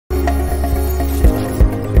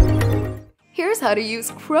Here's how to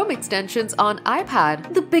use Chrome extensions on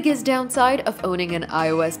iPad. The biggest downside of owning an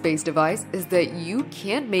iOS-based device is that you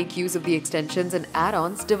can't make use of the extensions and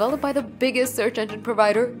add-ons developed by the biggest search engine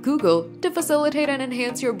provider, Google, to facilitate and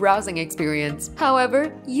enhance your browsing experience.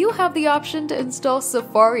 However, you have the option to install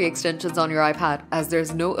Safari extensions on your iPad. As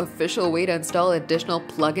there's no official way to install additional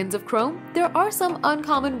plugins of Chrome, there are some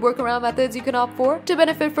uncommon workaround methods you can opt for to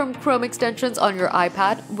benefit from Chrome extensions on your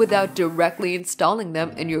iPad without directly installing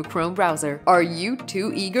them in your Chrome browser. Are you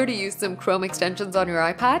too eager to use some Chrome extensions on your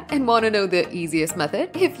iPad and want to know the easiest method?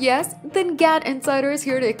 If yes, then Gadinsider is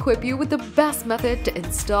here to equip you with the best method to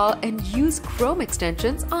install and use Chrome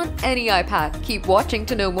extensions on any iPad. Keep watching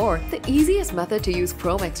to know more. The easiest method to use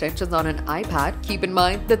Chrome extensions on an iPad, keep in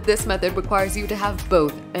mind that this method requires you to have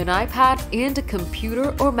both an iPad and a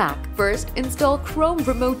computer or Mac. First, install Chrome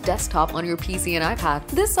Remote Desktop on your PC and iPad.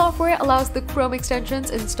 This software allows the Chrome extensions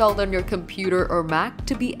installed on your computer or Mac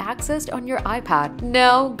to be accessed on your iPad.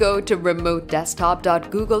 Now go to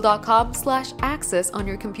remotedesktop.google.com/access on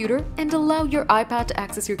your computer and allow your iPad to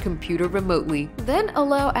access your computer remotely. Then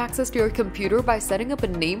allow access to your computer by setting up a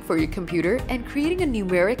name for your computer and creating a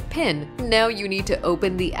numeric PIN. Now you need to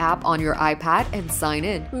open the app on your iPad and sign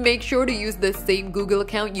in. Make sure to use the same Google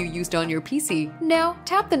account you used on your PC. Now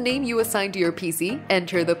tap the name you assigned to your PC,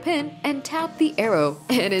 enter the PIN, and tap the arrow.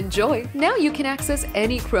 And enjoy! Now you can access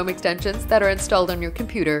any Chrome extensions that are installed on your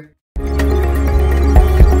computer.